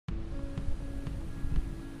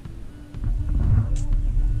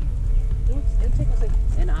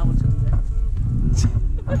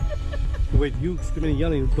Wait, you screaming and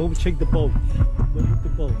yelling. Don't shake the boat. Don't move the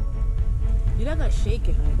boat. You're not gonna shake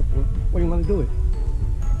it, honey. What do you want to do it?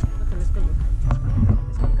 Okay, let's go look.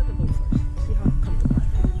 Let's go look at the boat first. See how comfortable I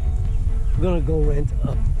feel. We're gonna go rent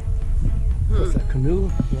a what's that, canoe?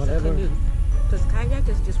 Whatever. It's a canoe. Because kayak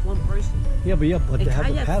is just one person. Yeah, but And they have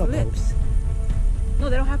the kayak paddle flips. boats. No,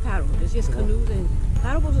 they don't have paddle boats. It's just canoes and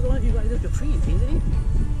paddle boats are the ones you gotta use your feet, isn't it?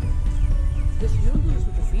 You don't do this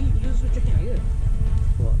with your feet. You do this with your hand.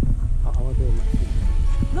 Well, I want to do it with my feet.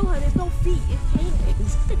 No, honey, there's no feet. It's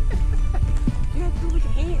hands. You have to do it with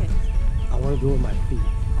your hands. I want to do it with my feet.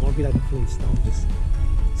 I want to be like a Flintstone. Just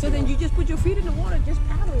So then you just put your feet in the water and just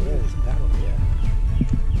paddle. yeah, just paddle. Yeah.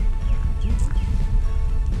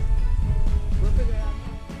 We'll figure it out.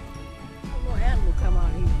 No animal come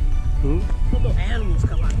out here. No animals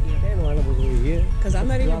come out here. There ain't no animals over here. Because I'm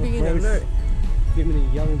not even being alert. Giving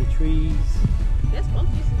and yelling the trees. There's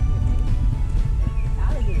monkeys in here.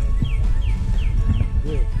 Alligators.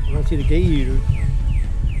 Good. I don't see the gate eater.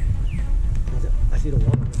 I see the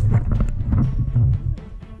water.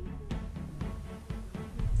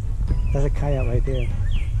 That's a kayak right there.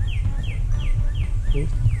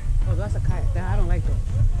 Oh, that's a kayak. I don't like those.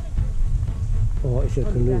 Oh, it's a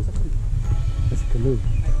Oh, canoe. that's a canoe. That's a canoe.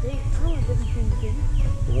 I think, I don't know what this thing is.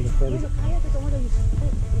 The one that's There's a kayak is the one that you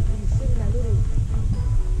sit in that little...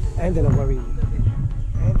 and then I'm wearing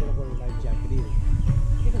life jacket either.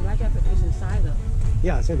 You can like that is inside of.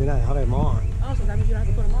 Yeah, I said that I have them on. Oh, so that means you don't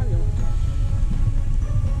have to put them on.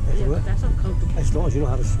 Yeah, but that's uncomfortable. As long as you know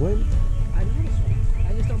how to swim. I know how to swim.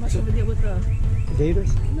 I just don't mess over there with the...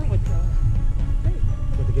 Gators? No, with the... Hey.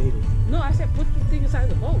 With the gators. No, I said put the thing inside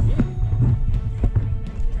the boat, yeah.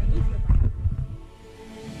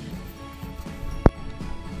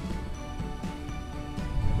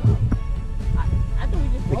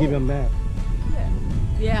 They give you a map.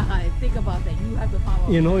 Yeah, I think about that. You have to follow.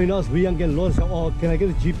 You know, we don't get lost. Oh, can I get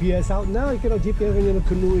a GPS out? No, you get a GPS when you're in a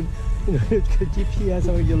canoe. You know, get GPS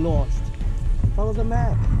when you're lost. Follow the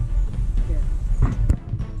map. Yeah.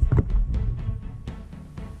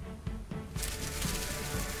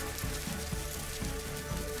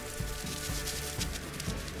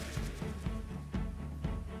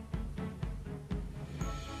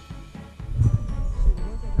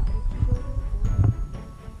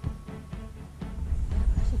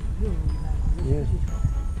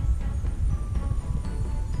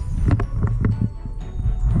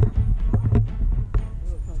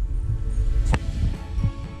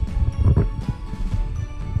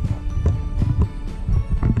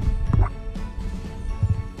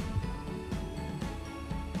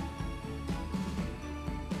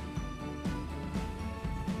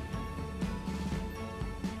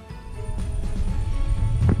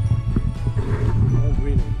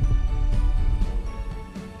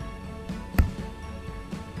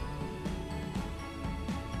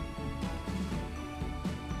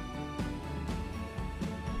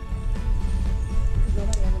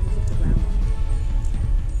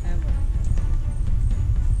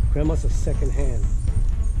 Grandma's a second hand.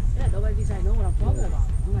 Yeah, nobody thinks I know what I'm talking about.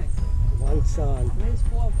 I'm like, One son. raise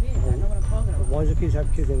 4 kids. I know what I'm talking about. Once the kids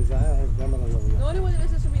have kids, and grandma don't know. The only one that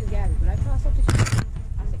listens to me is Gabby. But I tell her something,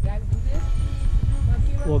 I said, Gabby, do this.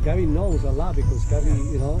 Well, Gabby knows a lot because Gabby,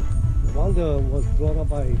 you know, Wanda was brought up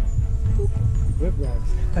by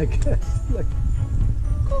riprats, I guess. Like,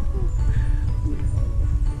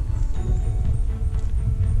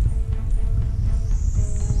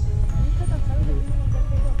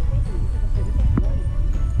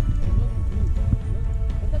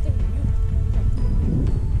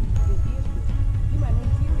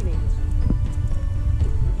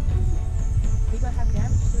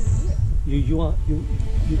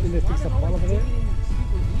 you think they fix up all of it?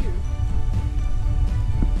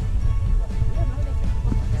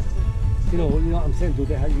 You know what I'm saying? Do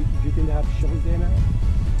they have? You think they have shows there now?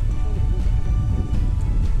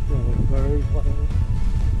 You know, with birds, whatever.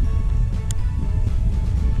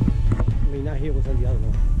 I mean, not here. Was on the other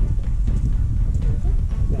one.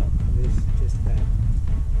 No, it's just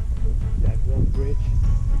that road bridge.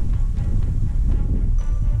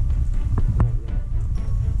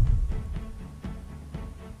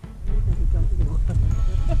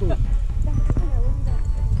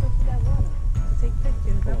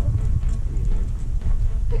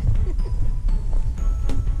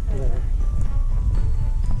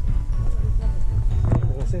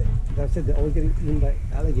 I said they're always getting eaten by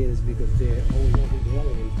alligators because they're always over the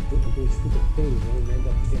alligators doing stupid things and they end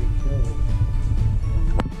up getting killed.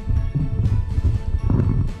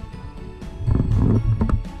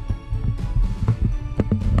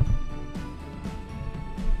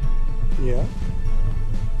 Yeah.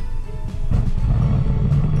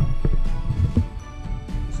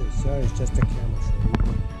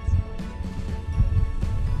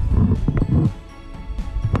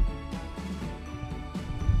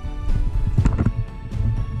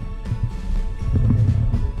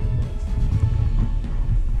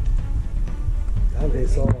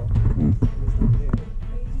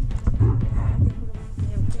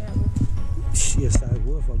 GSI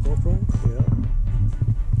Wood for GoPro. Yeah.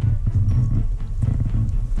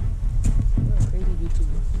 Crazy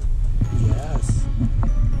YouTuber. Yes.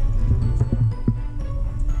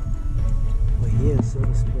 We're here in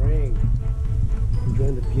Silver Spring,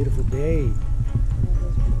 enjoying the beautiful day.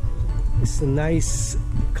 It's a nice,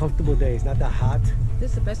 comfortable day. It's not that hot. This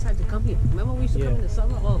is the best time to come here. Remember we used to come in the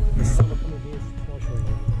summer? Oh, The summer coming here is torturing.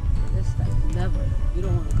 this like never. You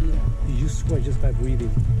don't want to do that. You sweat just by breathing.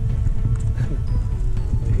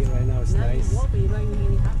 But here right now it's Now nice. you walk, but you don't even get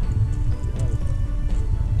any hot. Oh,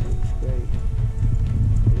 it's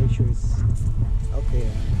great. Make sure it's out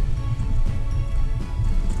there.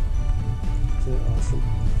 Isn't it awesome?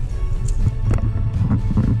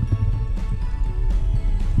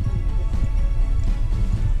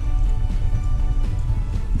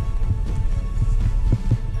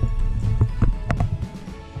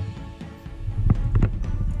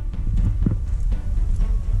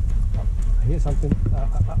 I hear something.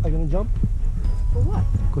 Are you gonna jump? For what?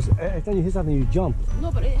 Because every time you hear something, you jump.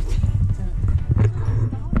 No, but it.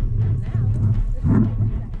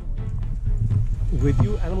 With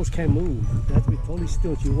you, animals can't move. They have to be totally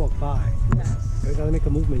still until you walk by. Yes. Every time they make a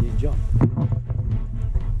movement, you jump. So,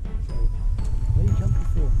 what are you jumping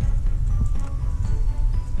for?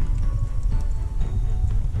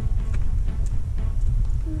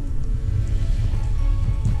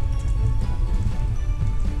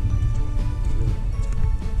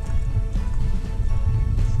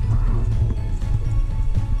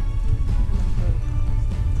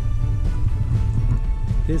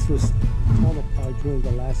 This was torn apart during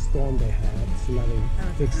the last storm they had, so now they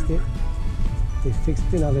fixed it. They fixed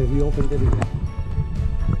it, now they reopened it again.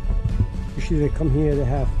 Usually they come here, they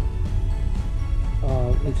have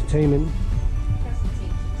entertainment,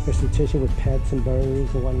 presentation with pets and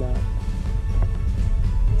birds and whatnot.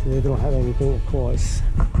 So they don't have anything, of course.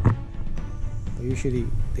 But usually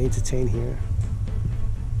they entertain here.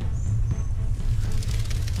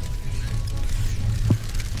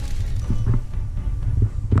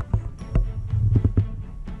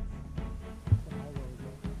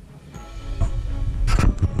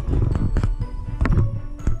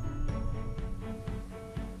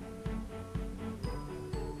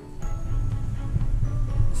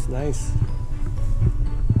 It's nice.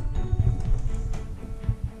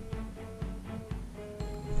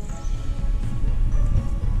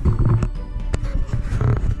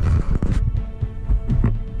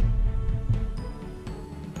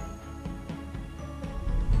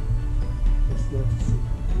 It's nice to see.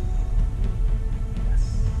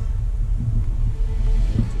 Yes.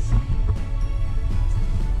 Nice to see.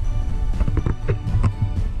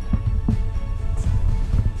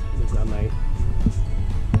 Looks like my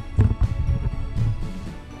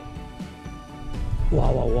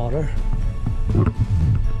Wawa water.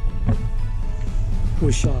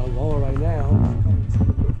 Wish Wawa right now.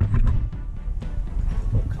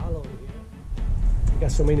 Ocala over here. We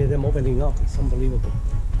got so many of them opening up. It's unbelievable.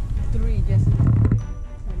 3 just 10 mile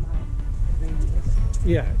radius.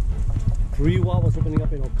 Yeah, 3 Wawas opening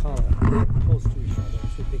up in Ocala, close to each other.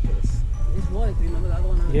 It's ridiculous. It's more than 3. Remember the other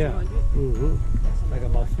one on Yeah. 200? Mm-hmm. Like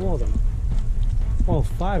about 4 of them. Oh,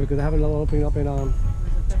 5 because I have another one opening up in Where's the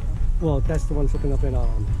third one? well, that's the one that's opening up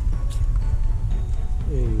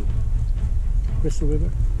in Crystal River.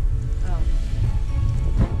 Oh.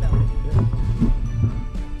 That one.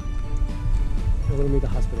 It wouldn't be the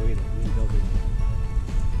hospital either. We need building.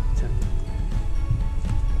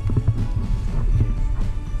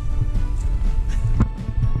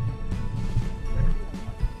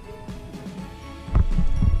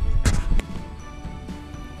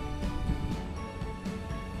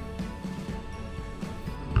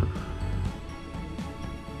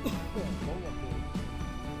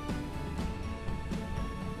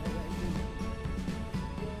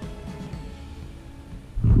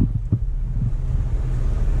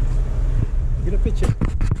 Get a picture.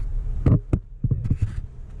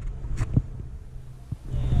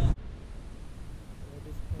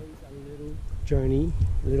 This is a little journey,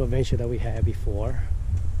 a little adventure that we had before.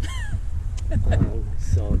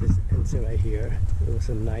 So this ends it right here. It was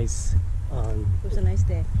a nice, It was a nice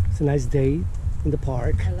day. it's a nice day in the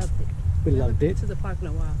park. I loved it. We Never loved been it. to the park in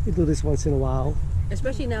a while. We do this once in a while,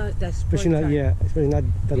 Especially now that's especially not especially not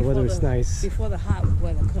that the weather is nice. Before the hot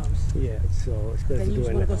weather comes. Yeah, so it's better Then to you do just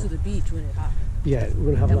it want to now. go to the beach when it's hot. Yeah, we're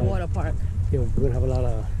gonna have a And lot. water park. Yeah, we're gonna have a lot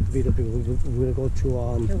of video people. We're gonna go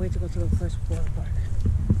to Can't wait to go to the first water park.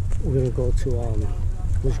 we're gonna go to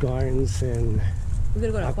Busch Gardens and We're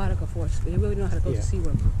gonna go to Aquatica first. We really know how to go Yeah. to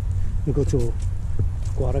SeaWorld. we go to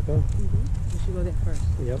Guadaca. We should go there first.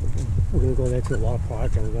 Yep, we're gonna go there to the water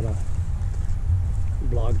park and we're gonna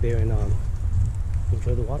vlog there and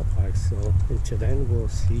enjoy the water park. So until then, we'll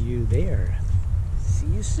see you there. See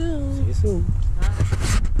you soon. See you soon. Bye.